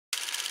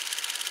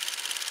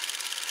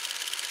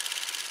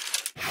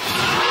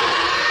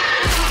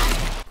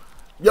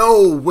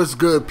Yo, what's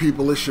good,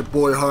 people? It's your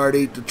boy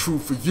Hard8, the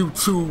truth for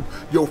YouTube,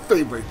 your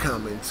favorite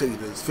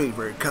commentator's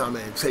favorite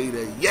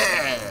commentator.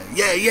 Yeah.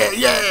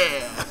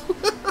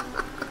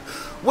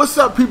 What's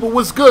up, people?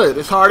 What's good?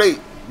 It's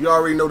Hard8. You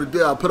already know the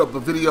deal. I put up a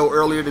video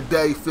earlier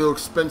today, Phil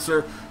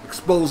Spencer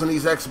exposing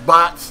these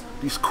X-bots,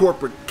 these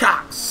corporate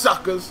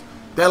cocksuckers.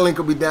 That link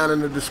will be down in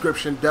the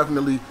description.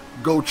 Definitely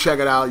go check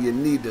it out. You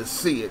need to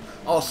see it.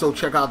 Also,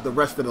 check out the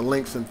rest of the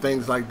links and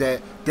things like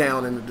that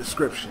down in the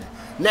description.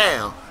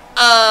 Now,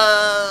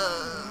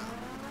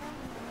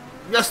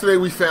 yesterday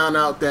we found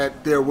out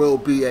that there will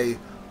be a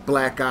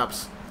Black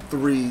Ops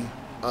 3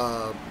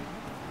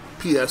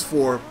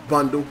 PS4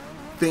 bundle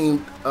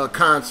themed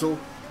console,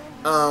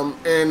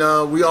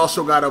 and we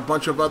also got a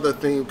bunch of other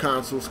themed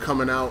consoles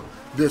coming out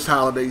this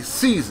holiday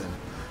season.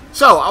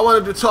 So I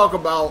wanted to talk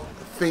about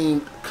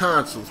themed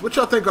consoles, which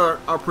I think are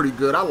pretty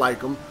good. I like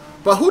them.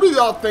 But who do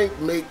y'all think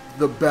make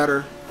the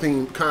better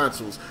themed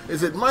consoles?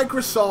 Is it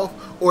Microsoft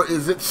or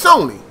is it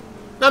Sony?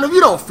 Now, if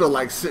you don't feel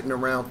like sitting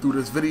around through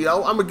this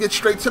video, I'm going to get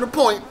straight to the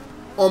point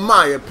on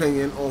my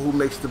opinion on who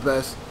makes the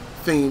best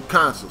themed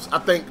consoles. I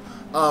think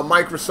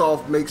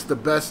Microsoft makes the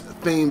best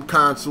themed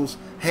consoles,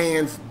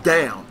 hands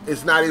down.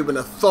 It's not even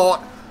a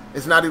thought.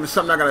 It's not even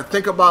something I got to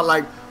think about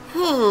like,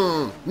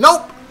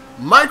 nope.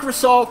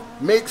 Microsoft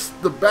makes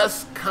the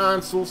best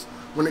consoles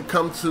when it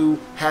comes to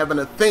having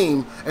a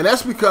theme. And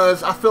that's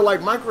because I feel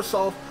like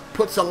Microsoft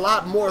puts a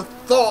lot more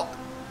thought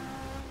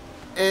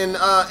and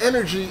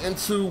energy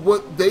into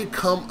what they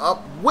come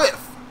up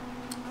with.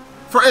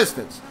 For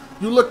instance,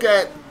 you look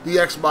at the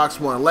Xbox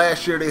One.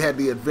 Last year they had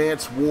the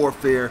Advanced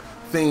Warfare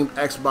themed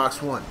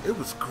Xbox One. It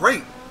was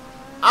great.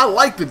 I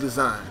like the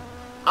design.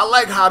 I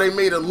like how they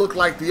made it look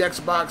like the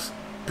Xbox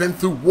been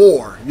through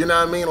war. You know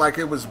what I mean? Like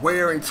it was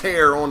wear and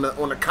tear on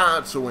the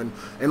console and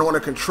on the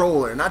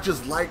controller. And I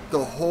just like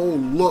the whole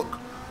look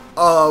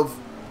of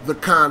the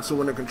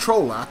console and the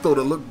controller. I thought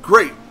it looked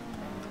great.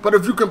 But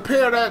if you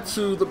compare that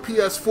to the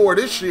PS4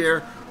 this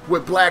year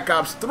with Black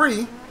Ops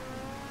 3,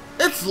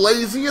 it's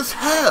lazy as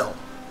hell.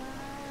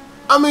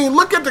 I mean,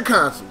 look at the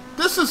console.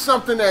 This is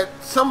something that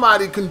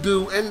somebody can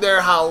do in their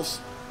house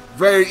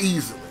very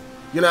easily.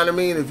 You know what I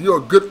mean? If you're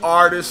a good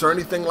artist or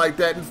anything like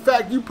that, in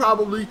fact, you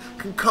probably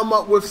can come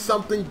up with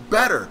something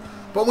better.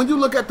 But when you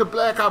look at the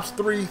Black Ops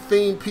 3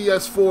 themed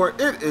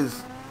PS4, it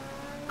is,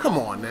 come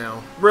on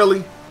now,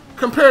 really?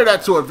 Compare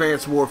that to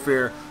Advanced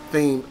Warfare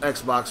themed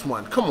Xbox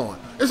One. Come on.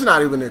 It's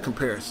not even a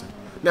comparison.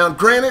 Now,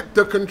 granted,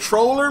 the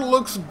controller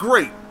looks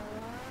great.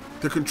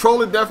 The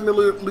controller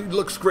definitely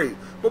looks great.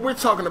 But we're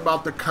talking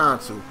about the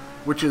console,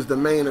 which is the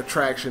main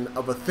attraction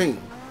of a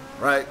theme,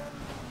 right?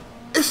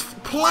 It's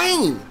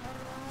plain.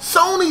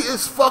 Sony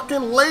is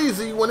fucking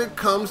lazy when it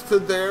comes to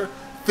their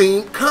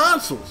themed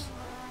consoles.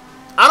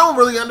 I don't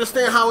really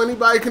understand how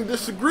anybody can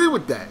disagree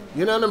with that.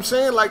 You know what I'm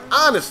saying? Like,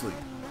 honestly.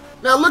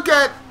 Now, look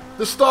at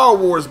the Star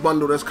Wars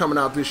bundle that's coming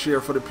out this year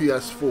for the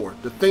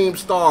PS4. The themed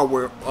Star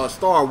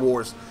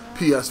Wars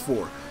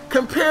PS4.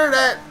 Compare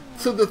that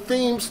to the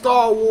themed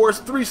Star Wars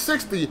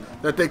 360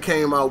 that they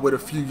came out with a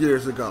few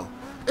years ago.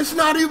 It's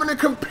not even a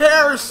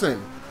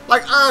comparison.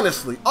 Like,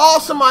 honestly,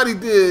 all somebody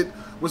did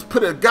was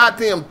put a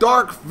goddamn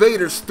Darth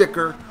Vader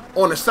sticker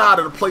on the side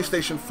of the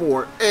PlayStation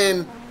 4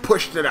 and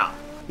pushed it out.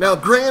 Now,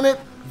 granted,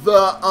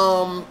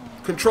 the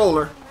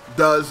controller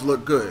does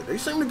look good. They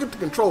seem to get the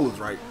controllers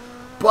right.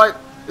 But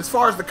as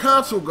far as the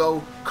console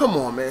go, come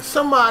on, man.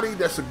 Somebody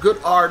that's a good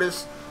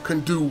artist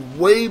can do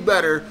way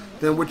better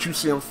than what you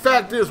see. In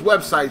fact, there's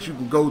websites you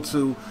can go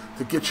to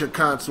get your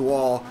console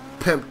all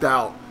pimped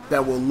out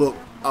that will look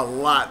a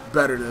lot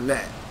better than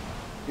that.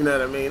 You know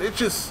what I mean? It's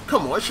just,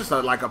 come on, it's just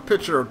like a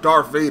picture of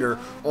Darth Vader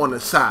on the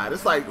side.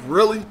 It's like,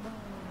 really?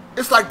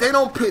 It's like they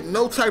don't put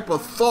no type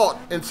of thought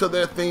into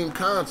their themed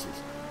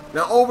consoles.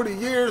 Now, over the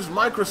years,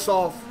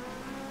 Microsoft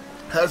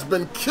has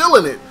been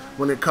killing it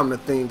when it comes to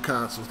themed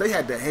consoles. They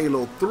had the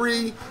Halo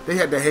 3, they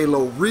had the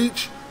Halo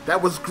Reach,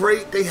 that was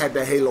great. They had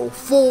the Halo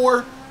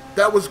 4,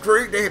 that was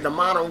great. They had the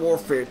Modern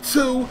Warfare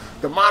 2,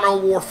 the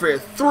Modern Warfare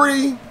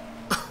 3.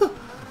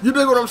 You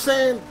dig what I'm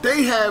saying?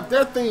 They have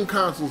their themed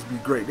consoles be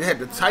great. They had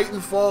the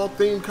Titanfall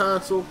themed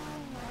console.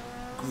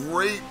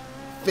 Great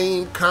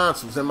themed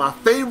consoles. And my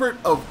favorite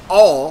of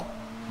all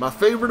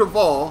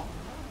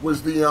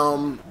was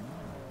the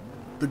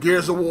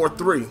Gears of War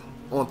 3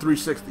 on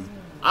 360.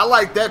 I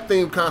like that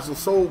themed console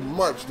so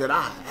much that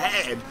I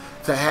had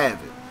to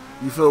have it.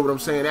 You feel what I'm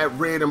saying? That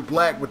red and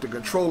black with the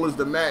controllers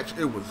to match,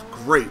 it was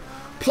great.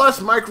 Plus,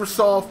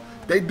 Microsoft,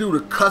 they do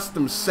the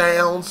custom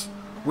sounds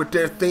with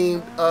their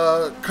themed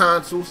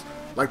consoles,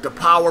 like the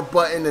power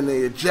button and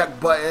the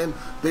eject button.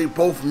 They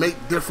both make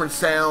different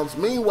sounds.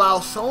 Meanwhile,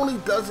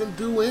 Sony doesn't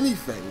do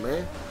anything,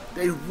 man.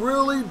 They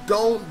really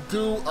don't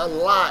do a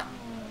lot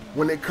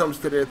when it comes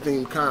to their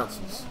themed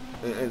consoles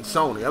and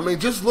Sony. I mean,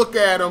 just look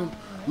at them.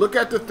 Look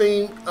at the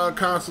themed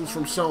consoles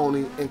from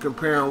Sony and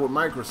compare them with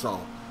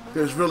Microsoft.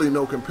 There's really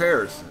no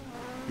comparison.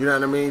 You know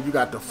what I mean? You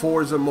got the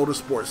Forza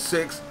Motorsport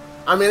 6.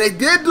 I mean, they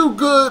did do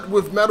good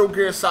with Metal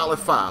Gear Solid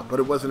 5, but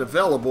it wasn't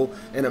available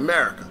in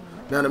America.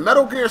 Now, the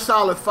Metal Gear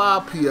Solid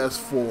 5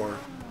 PS4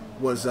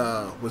 was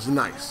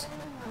nice.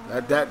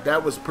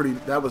 That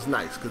was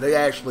nice because it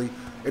actually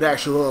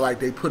looked like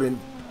they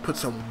put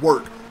some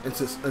work and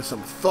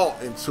some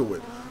thought into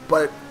it.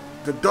 But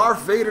the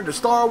Darth Vader, the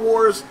Star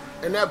Wars,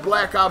 and that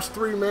Black Ops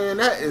 3, man,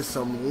 that is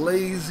some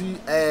lazy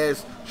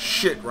ass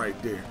shit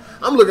right there.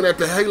 I'm looking at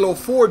the Halo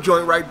 4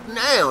 joint right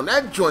now.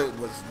 That joint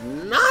was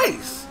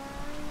nice.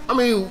 I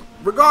mean,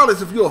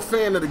 regardless if you're a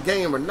fan of the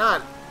game or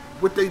not,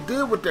 what they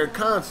did with their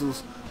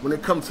consoles when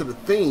it comes to the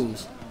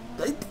themes,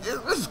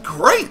 it's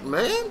great,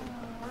 man.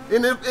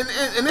 And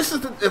this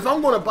is if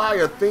I'm going to buy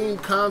a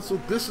themed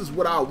console, this is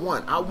what I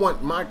want. I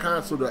want my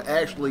console to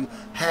actually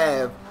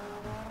have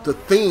the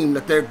theme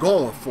that they're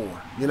going for.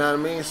 You know what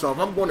I mean? So if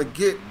I'm going to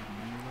get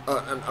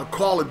a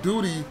Call of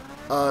Duty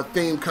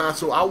themed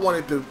console, I want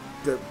it to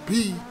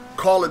be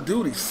Call of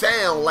Duty,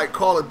 sound like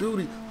Call of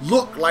Duty,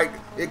 look like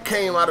it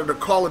came out of the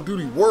Call of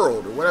Duty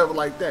world or whatever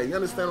like that. You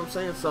understand what I'm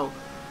saying? So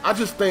I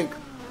just think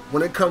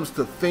when it comes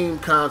to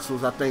themed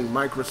consoles, I think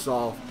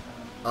Microsoft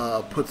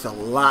puts a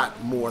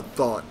lot more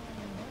thought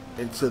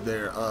into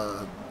their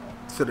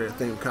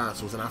themed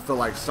consoles, and I feel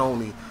like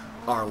Sony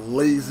are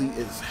lazy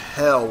as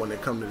hell when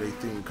it comes to their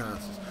themed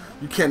consoles.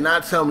 You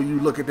cannot tell me you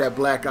look at that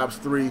Black Ops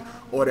 3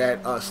 or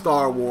that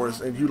Star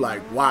Wars and you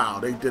like, wow,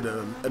 they did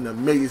an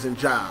amazing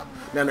job.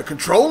 Now the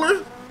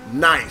controller,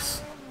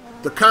 nice.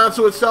 The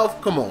console itself,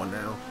 come on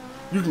now.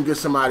 You can get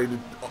somebody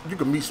you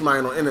can meet somebody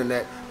on the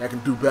internet that can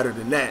do better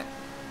than that.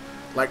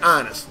 Like,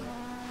 honestly,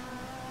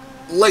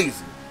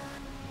 lazy.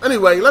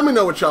 Anyway, let me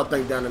know what y'all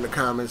think down in the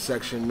comments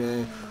section,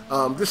 man.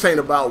 This ain't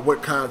about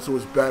what console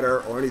is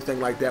better or anything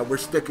like that. We're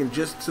sticking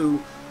just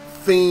to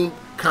themed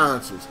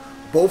consoles.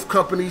 Both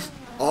companies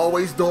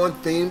always doing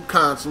themed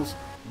consoles.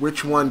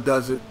 Which one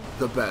does it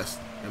the best?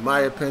 In my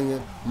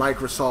opinion,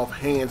 Microsoft,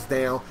 hands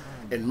down.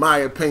 In my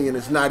opinion,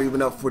 it's not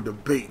even up for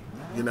debate.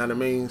 You know what I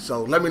mean?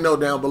 So let me know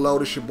down below.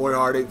 This your boy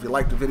Hard8. If you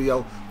liked the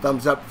video,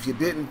 thumbs up. If you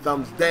didn't,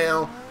 thumbs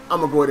down. I'm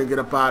going to go ahead and get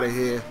up out of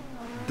here.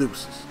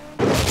 Deuces.